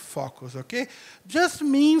assertive focus, okay? Just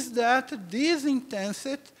means that this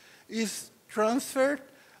intensity is transferred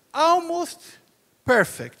almost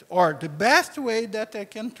perfect, or the best way that I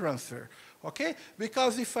can transfer, okay?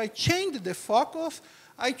 Because if I change the focus,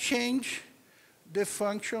 I change the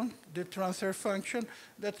function, the transfer function.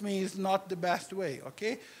 That means not the best way,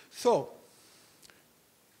 okay? So,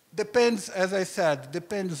 depends, as I said,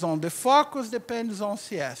 depends on the focus, depends on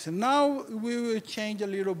CS. And now we will change a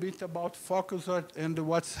little bit about focus and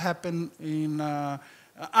what's happened in,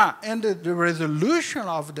 and the resolution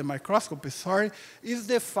of the microscopy, sorry, is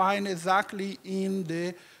defined exactly in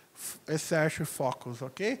the assertion focus,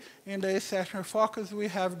 okay? In the assertion focus, we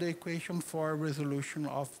have the equation for resolution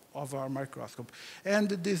of our microscope. And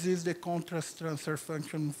this is the contrast transfer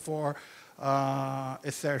function for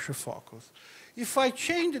assertion focus. If I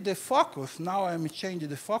change the focus, now I'm changing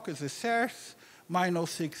the focus, asserts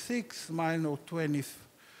minus 66, minus 20,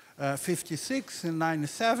 56, and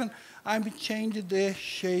 97, I'm changing the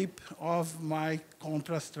shape of my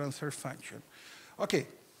contrast transfer function. Okay.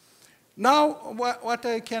 Now, what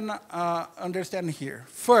I can understand here.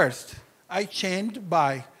 First, I changed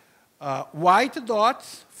by white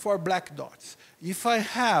dots for black dots. If I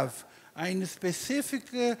have a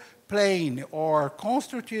specific plane or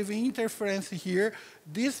constructive interference here,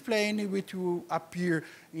 this plane which will appear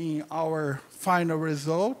in our final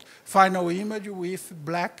result, final image with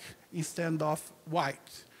black instead of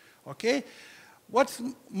white. Okay? What's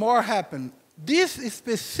more happened? This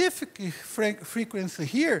specific frequency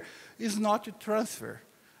here is not a transfer.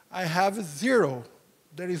 I have 0.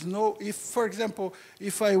 There is no, if, for example,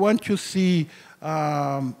 if I want to see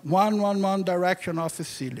 111 direction of a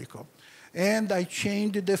silicon, and I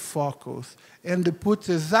change the focus, and put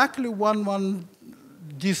exactly 1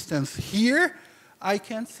 distance here, I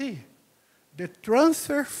can see. The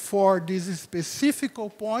transfer for this specific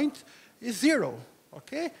point is 0,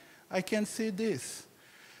 okay? I can see this.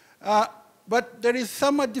 But there is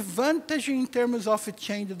some advantage in terms of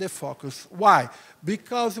changing the focus. Why?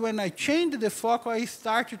 Because when I change the focus, I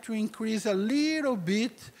start to increase a little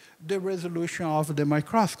bit the resolution of the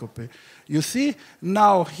microscopy. You see,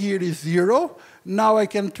 now here is 0. Now I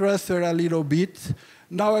can transfer a little bit.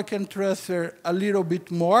 Now I can transfer a little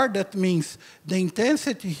bit more. That means the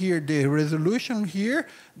intensity here, the resolution here,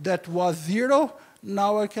 that was 0.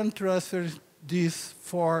 Now I can transfer this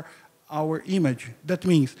for our image. That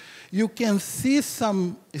means you can see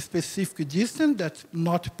some specific distance that's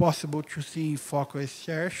not possible to see in focal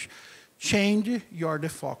search. Change your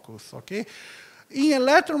defocus, okay? In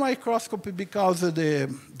electron microscopy, because the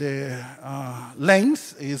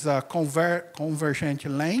lens is a convergent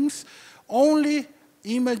lens, only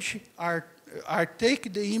image are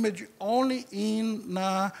take the image only in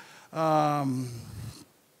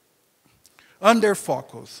under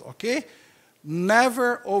focus, okay?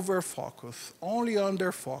 Never over focus, only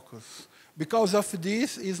under focus. Because of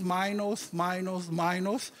this is minus, minus,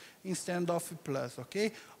 minus instead of plus,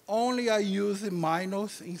 okay? Only I use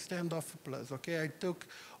minus instead of plus, okay? I took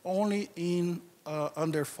only in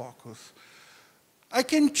under focus. I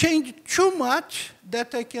can change too much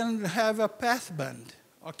that I can have a pass band,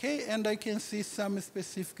 okay? And I can see some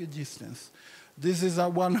specific distance. This is a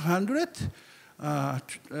 100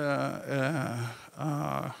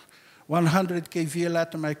 kV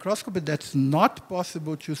electron microscopy. That's not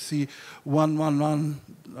possible to see 111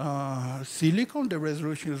 silicon. The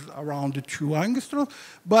resolution is around 2 angstrom.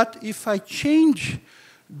 But if I change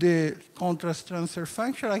the contrast transfer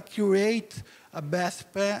function, I create a pass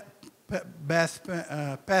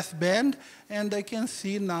band, and I can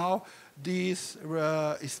see now this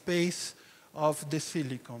space of the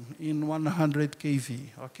silicon in 100 kV,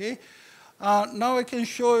 okay? Now I can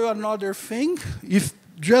show you another thing,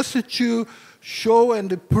 just to show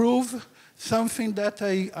and prove something that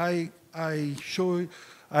I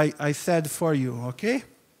said for you, okay?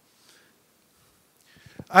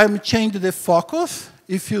 I'm changing the focus.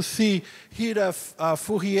 If you see here a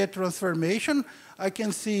Fourier transformation, I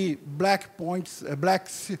can see black points, black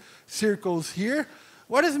circles here.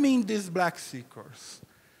 What does it mean, these black circles?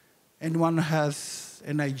 Anyone has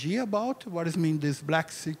an idea about what does it mean, these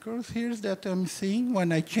black circles here that I'm seeing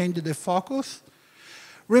when I change the focus?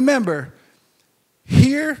 Remember,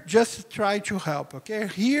 here, just try to help, okay?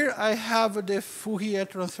 Here I have the Fourier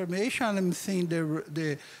transformation. I'm seeing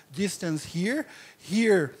the distance here.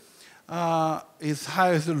 Here is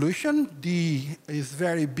high resolution. D is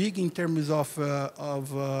very big in terms of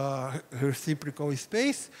reciprocal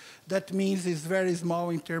space. That means it's very small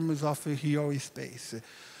in terms of real space.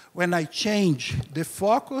 When I change the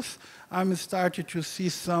focus, I'm starting to see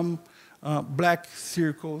some black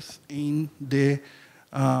circles in the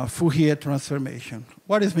Fourier transformation.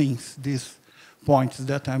 What it means, these points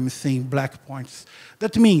that I'm seeing, black points?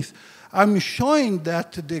 That means I'm showing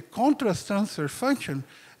that the contrast transfer function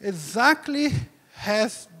exactly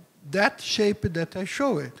has that shape that I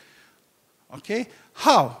show it. Okay?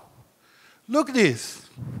 How? Look this.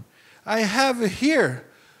 I have here,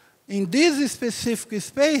 in this specific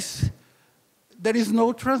space, there is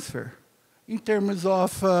no transfer in terms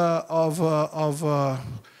of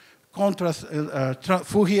contrast,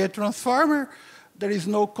 Fourier transformer. There is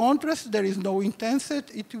no contrast, there is no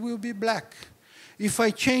intensity, it will be black. If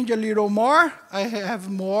I change a little more, I have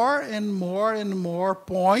more and more and more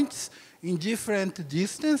points in different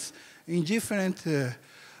distance, in different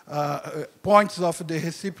points of the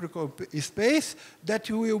reciprocal space that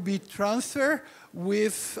will be transferred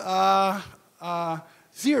with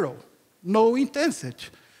zero, no intensity.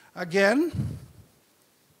 Again,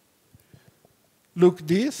 look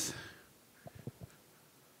this.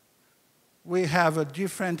 We have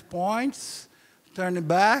different points, turn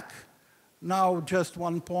back. Now just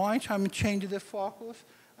one point, I'm changing the focus,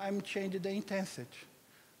 I'm changing the intensity.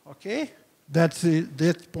 Okay? That's it,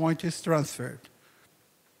 that point is transferred.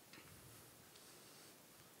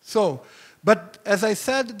 So, but as I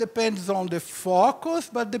said, it depends on the focus,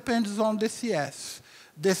 but depends on the CS.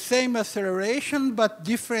 The same acceleration, but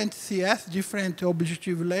different CS, different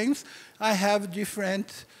objective lengths. I have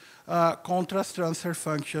different contrast transfer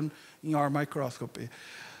function in our microscopy.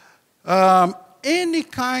 Any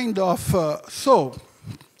kind of,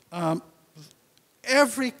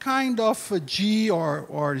 every kind of G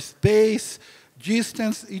or space,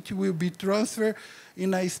 distance, it will be transferred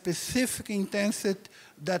in a specific intensity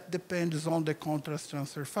that depends on the contrast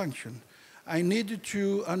transfer function. I need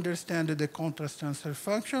to understand the contrast transfer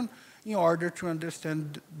function in order to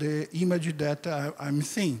understand the image that I'm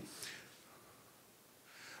seeing.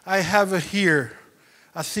 I have here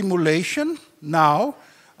a simulation now.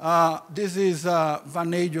 This is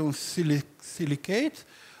vanadium silicate.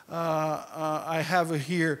 I have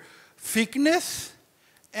here thickness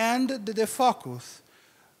and the focus.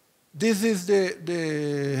 This is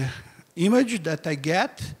the image that I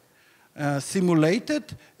get simulated.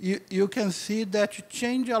 You can see that you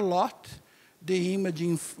change a lot the image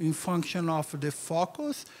in function of the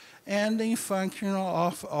focus and in function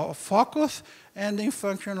of focus and in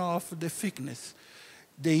function of the thickness.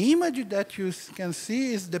 The image that you can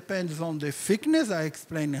see depends on the thickness. I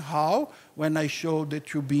explained how when I show the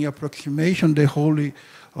tubing approximation, the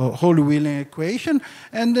Holy-Wheeling equation,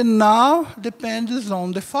 and then now depends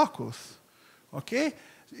on the focus. Okay?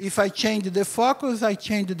 If I change the focus, I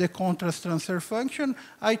change the contrast transfer function,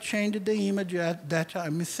 I change the image that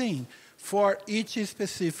I'm seeing for each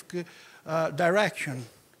specific direction.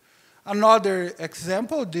 Another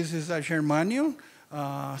example, this is a germanium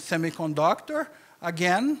semiconductor.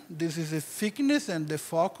 Again, this is the thickness and the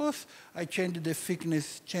focus. I change the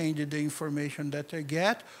thickness, change the information that I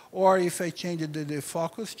get, or if I change the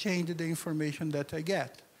focus, change the information that I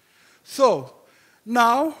get. So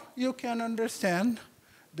now you can understand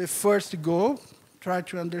the first goal, try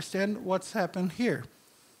to understand what's happened here.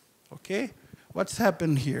 Okay? What's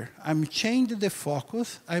happened here? I'm changing the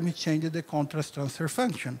focus, I'm changing the contrast transfer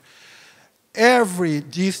function. Every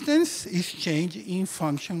distance is changed in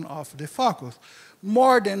function of the focus.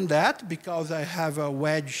 More than that, because I have a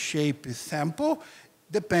wedge-shaped sample,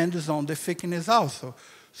 depends on the thickness also.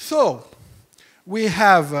 So we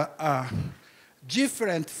have a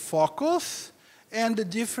different focus and a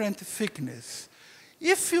different thickness.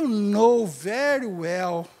 If you know very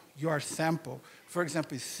well your sample, for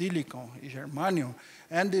example, silicon, germanium,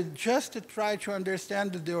 and just to try to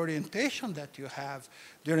understand the orientation that you have,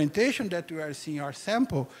 the orientation that you are seeing your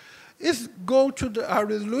sample, is go to our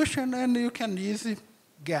resolution and you can easily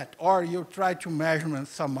get, or you try to measure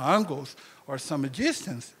some angles or some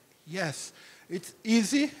distance. Yes, it's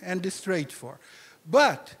easy and straightforward.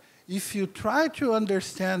 But if you try to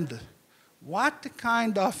understand what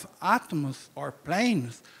kind of atoms or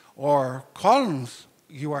planes or columns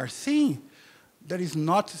you are seeing, that is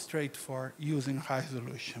not straightforward using high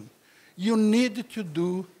resolution. You need to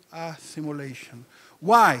do a simulation.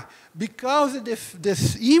 Why? Because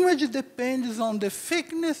this image depends on the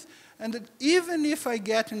thickness, and even if I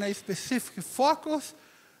get in a specific focus,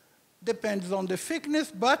 depends on the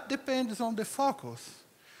thickness, but depends on the focus.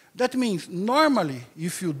 That means normally,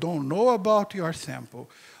 if you don't know about your sample,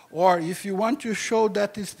 or if you want to show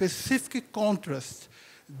that a specific contrast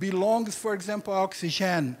belongs, for example,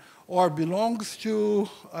 oxygen, or belongs to,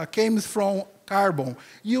 comes carbon,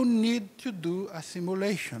 you need to do a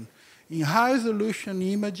simulation. In high-resolution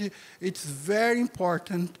image, it's very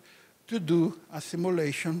important to do a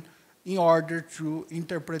simulation in order to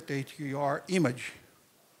interpret your image.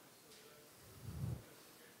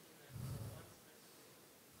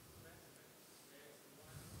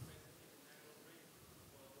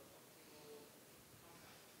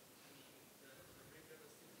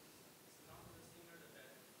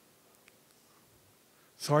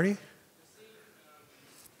 Sorry?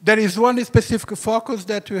 There is one specific focus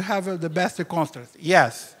that will have the best contrast.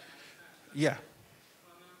 Yes. Yeah.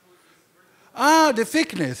 Ah, the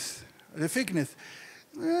thickness. The thickness.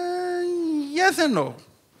 Yes and no.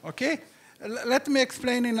 Okay? Let me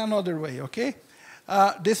explain in another way, okay?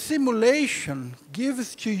 The simulation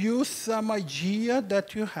gives to you some idea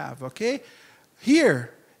that you have, okay?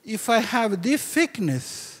 Here, if I have this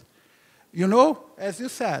thickness, you know, as you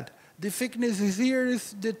said, the thickness is here,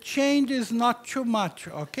 the change is not too much,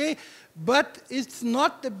 okay? But it's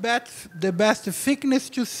not the best thickness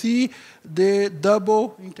to see the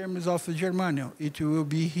double in terms of germanium. It will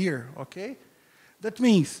be here, okay? That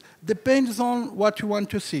means, depends on what you want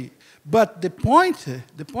to see. But the point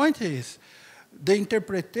is, the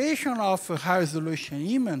interpretation of a high-resolution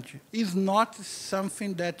image is not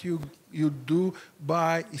something that you do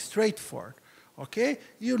by straightforward, okay?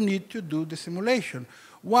 You need to do the simulation.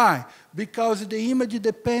 Why? Because the image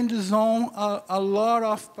depends on a lot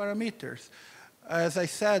of parameters. As I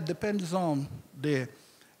said, depends on the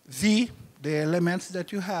Z, the elements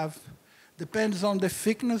that you have, depends on the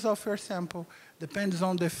thickness of your sample, depends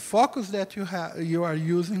on the focus that you are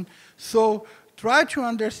using. So try to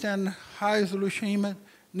understand high-resolution image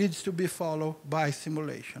needs to be followed by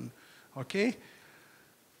simulation, okay?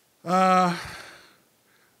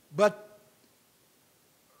 But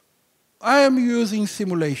I am using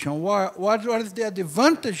simulation. What is the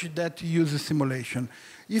advantage that you use a simulation?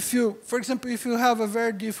 If you, for example, if you have a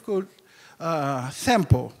very difficult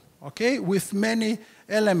sample, okay, with many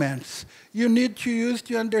elements, you need to use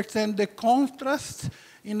to understand the contrast.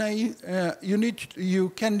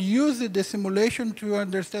 You can use the simulation to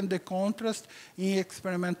understand the contrast in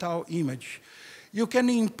experimental image. You can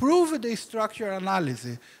improve the structure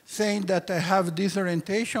analysis, saying that I have this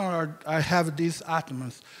orientation or I have these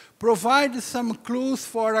atoms. Provide some clues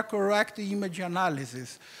for a correct image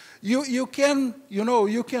analysis. You can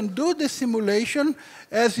do the simulation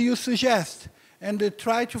as you suggest, and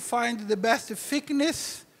try to find the best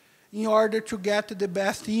thickness in order to get the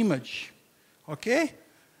best image. Okay?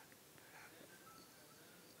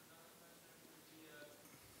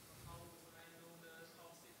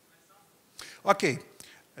 Okay,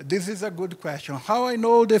 this is a good question. How I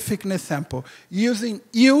know the thickness sample? Using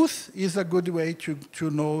use is a good way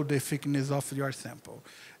to know the thickness of your sample.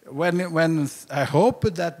 When I hope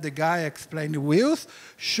that the guy explained wheels,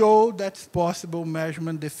 show that's possible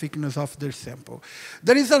measurement the thickness of their sample.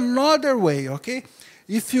 There is another way, okay?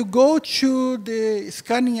 If you go to the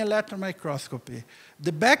scanning electron microscopy,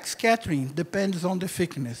 the backscattering depends on the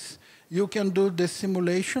thickness. You can do the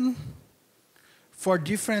simulation for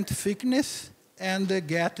different thickness and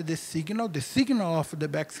get the signal. The signal of the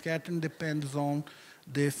backscattering depends on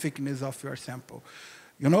the thickness of your sample.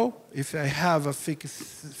 You know, if I have a thick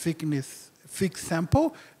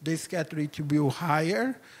sample, the scatter rate will be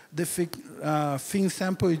higher. The thin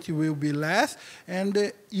sample, it will be less.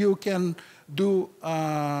 And you can do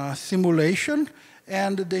simulation,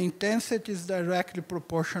 and the intensity is directly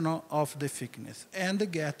proportional of the thickness,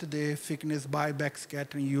 and get the thickness by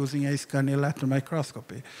backscattering using a scanning electron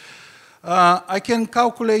microscopy. I can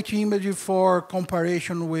calculate image for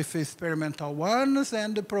comparison with experimental ones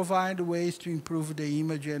and provide ways to improve the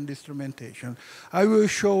image and instrumentation. I will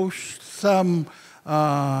show some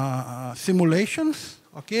simulations,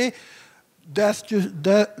 okay? Just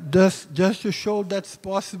to show that's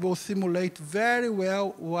possible, simulate very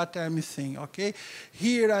well what I'm seeing, okay?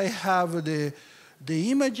 Here I have the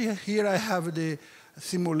image, here I have the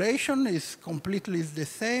simulation, is completely the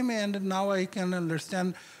same, and now I can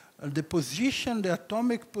understand the position, the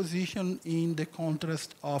atomic position in the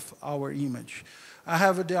contrast of our image. I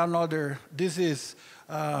have this is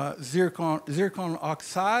zircon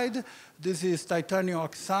oxide, this is titanium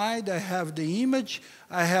oxide, I have the image,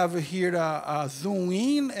 I have here a zoom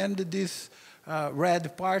in, and this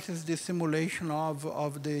red part is the simulation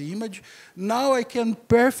of the image. Now I can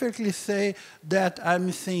perfectly say that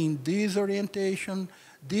I'm seeing this orientation,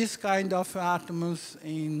 this kind of atoms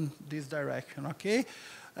in this direction, okay?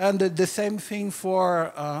 And the same thing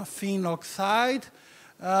for thin oxide.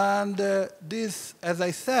 And this, as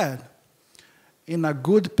I said, in a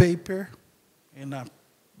good paper, in a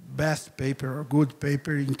best paper or good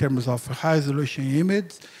paper in terms of high-resolution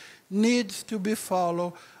image needs to be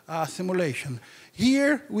follow simulation.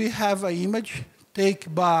 Here we have an image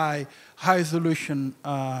taken by high-resolution.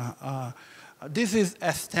 This is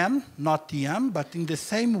STEM, not TM, but in the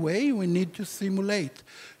same way we need to simulate.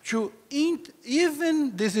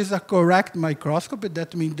 Even this is a correct microscopy,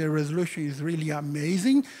 that means the resolution is really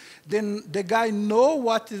amazing. Then the guy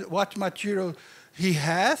knows what material he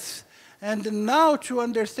has, and now to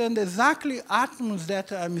understand exactly atoms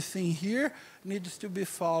that I'm seeing here needs to be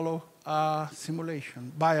followed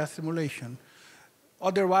simulation, by a simulation.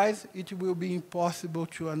 Otherwise, it will be impossible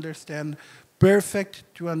to understand, perfect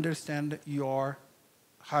to understand your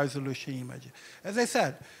high-resolution image. As I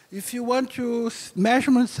said, if you want to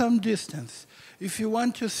measure some distance, if you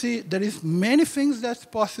want to see, there is many things that's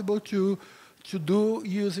possible to do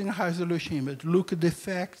using high-resolution image. Look at the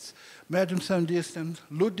effects, measure some distance,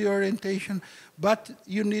 look the orientation, but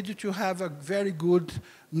you need to have a very good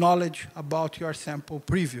knowledge about your sample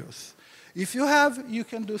previous. If you have, you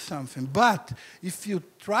can do something. But if you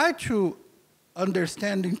try to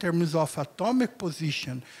understand in terms of atomic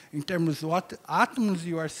position, in terms of what atoms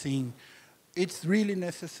you are seeing, it's really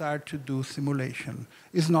necessary to do simulation.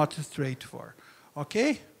 It's not straightforward.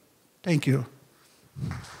 Okay? Thank you.